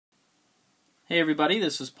Hey everybody,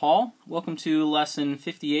 this is Paul. Welcome to lesson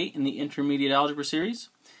 58 in the Intermediate Algebra series.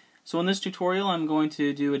 So in this tutorial I'm going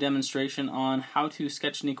to do a demonstration on how to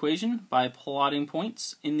sketch an equation by plotting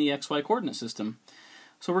points in the xy coordinate system.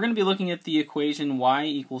 So we're going to be looking at the equation y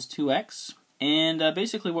equals 2x, and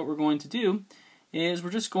basically what we're going to do is we're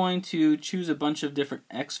just going to choose a bunch of different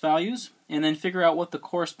x values and then figure out what the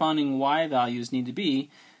corresponding y values need to be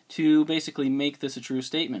to basically make this a true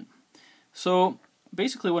statement. So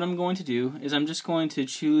basically what I'm going to do is I'm just going to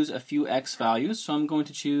choose a few x values. So I'm going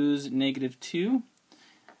to choose -2,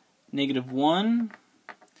 -1,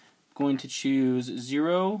 going to choose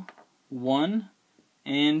 0, 1,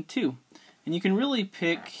 and 2. And you can really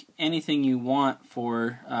pick anything you want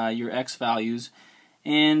for your x values.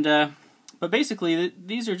 And but basically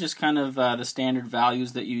these are just kind of the standard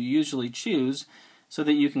values that you usually choose so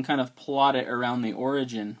that you can kind of plot it around the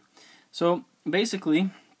origin. So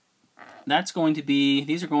basically these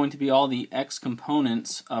are going to be all the x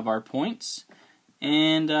components of our points,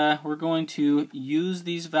 and we're going to use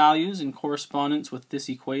these values in correspondence with this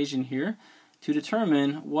equation here to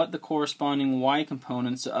determine what the corresponding y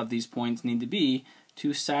components of these points need to be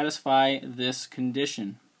to satisfy this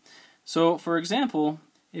condition. So for example,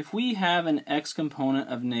 if we have an x component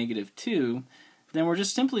of -2, then we're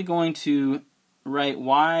just simply going to write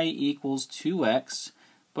y equals 2x,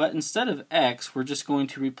 but instead of x, we're just going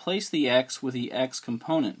to replace the x with the x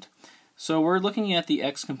component. So we're looking at the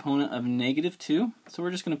x component of -2, so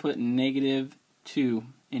we're just going to put -2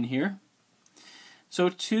 in here. So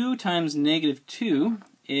 2 times -2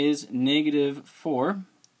 is -4.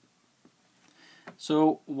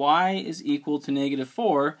 So y is equal to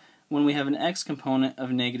 -4 when we have an x component of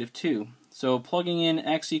 -2. So plugging in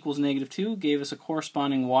x equals -2 gave us a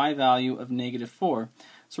corresponding y value of -4.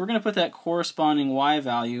 So we're going to put that corresponding y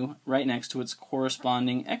value right next to its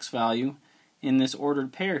corresponding x value in this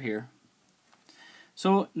ordered pair here.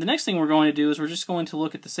 So the next thing we're going to do is we're just going to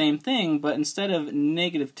look at the same thing, but instead of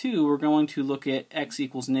 -2, we're going to look at x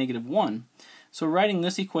equals -1. So writing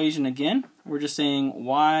this equation again, we're just saying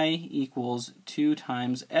y equals 2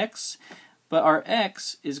 times x, but our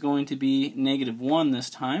x is going to be -1 this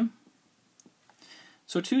time.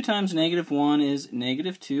 So 2 times -1 is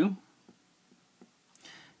 -2.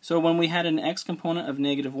 So when we had an x component of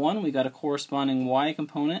 -1, we got a corresponding y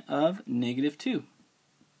component of -2.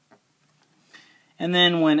 And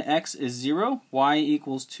then when x is 0, y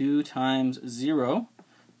equals 2 times 0.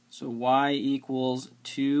 So y equals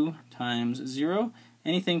 2 times 0.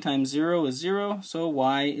 Anything times 0 is 0, so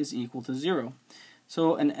y is equal to 0.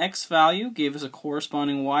 So an x value gave us a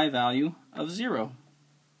corresponding y value of 0.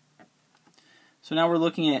 So now we're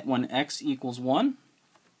looking at when x equals 1.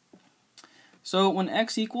 So when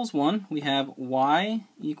x equals 1, we have y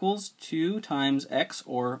equals 2 times x,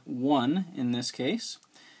 or 1 in this case,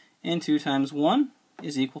 and 2 times 1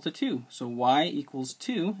 is equal to 2. So y equals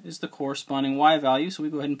 2 is the corresponding y value, so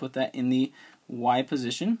we go ahead and put that in the y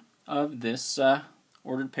position of this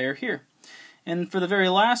ordered pair here. And for the very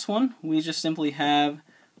last one, we just simply have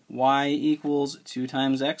y equals 2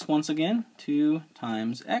 times x once again, 2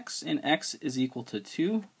 times x, and x is equal to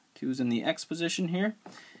 2. 2 is in the x position here.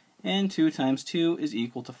 And 2 times 2 is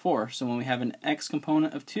equal to 4. So when we have an x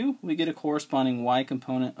component of 2, we get a corresponding y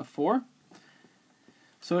component of 4.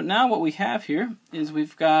 So now what we have here is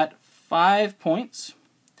we've got 5 points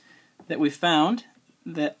that we found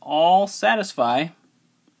that all satisfy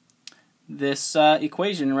this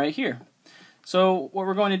equation right here. So what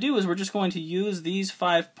we're going to do is we're just going to use these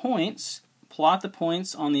 5 points, plot the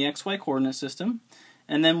points on the xy coordinate system,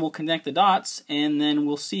 and then we'll connect the dots, and then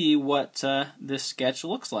we'll see what this sketch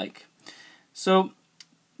looks like. So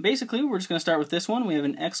basically we're just going to start with this one. We have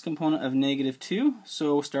an x component of -2,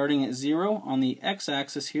 so starting at 0 on the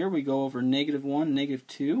x-axis here, we go over -1,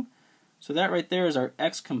 -2. So that right there is our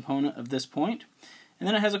x component of this point. And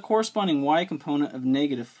then it has a corresponding y component of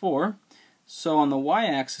 -4. So on the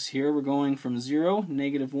y-axis here, we're going from 0,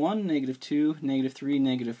 -1, -2, -3,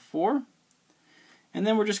 -4. And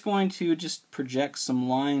then we're just going to project some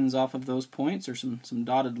lines off of those points, or some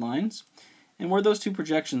dotted lines. And where those two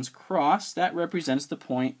projections cross, that represents the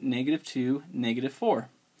point -2, -4.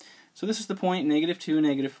 So this is the point -2,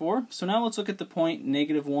 -4. So now let's look at the point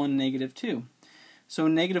 -1, -2. So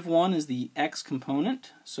 -1 is the x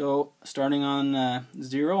component. So starting on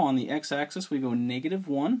 0 on the x-axis, we go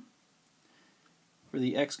 -1 for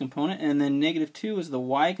the x component, and then -2 is the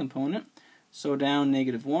y component. So down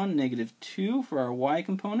 -1, -2 for our y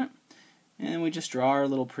component, and we just draw our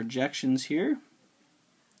little projections here,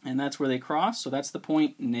 and that's where they cross, so that's the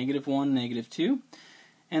point -1, -2.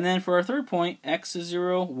 And then for our third point, x is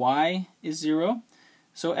 0, y is 0.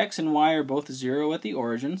 So x and y are both 0 at the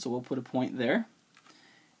origin, so we'll put a point there.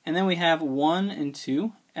 And then we have 1 and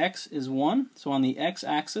 2. X is 1, so on the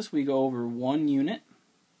x-axis we go over 1 unit.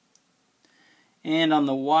 And on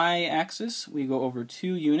the y-axis we go over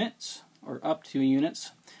 2 units, or up 2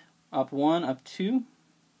 units. Up 1, up 2.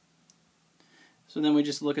 So then we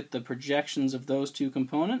just look at the projections of those two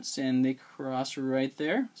components, and they cross right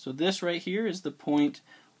there. So this right here is the point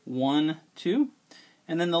 1, 2.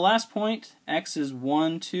 And then the last point, x is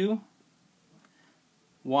 1, 2.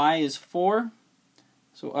 Y is 4.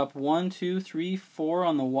 So up 1, 2, 3, 4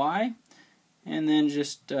 on the y. And then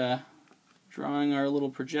just drawing our little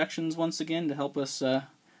projections once again to help us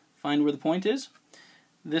find where the point is.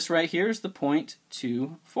 This right here is the point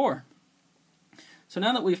 2, 4. So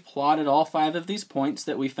now that we've plotted all 5 of these points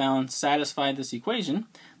that we found satisfied this equation,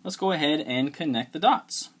 let's go ahead and connect the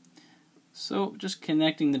dots. So just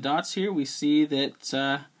connecting the dots here, we see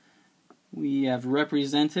that we have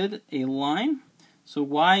represented a line. So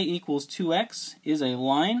y equals 2x is a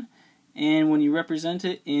line, and when you represent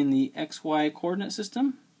it in the xy coordinate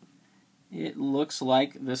system, it looks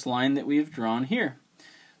like this line that we've drawn here.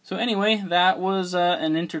 So anyway, that was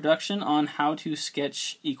an introduction on how to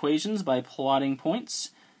sketch equations by plotting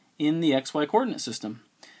points in the xy coordinate system.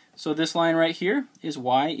 So this line right here is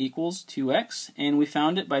y equals 2x, and we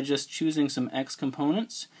found it by just choosing some x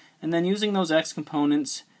components, and then using those x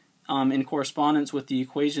components in correspondence with the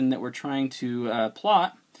equation that we're trying to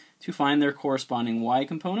plot to find their corresponding y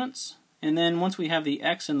components. And then once we have the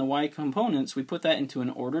x and the y components, we put that into an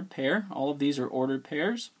ordered pair. All of these are ordered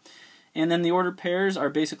pairs. And then the ordered pairs are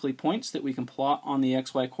basically points that we can plot on the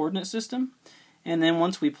xy coordinate system. And then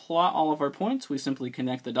once we plot all of our points, we simply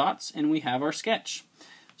connect the dots and we have our sketch.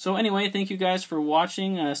 So anyway, thank you guys for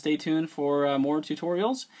watching. Stay tuned for more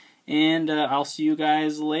tutorials. And I'll see you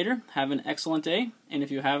guys later. Have an excellent day. And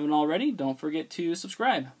if you haven't already, don't forget to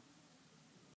subscribe.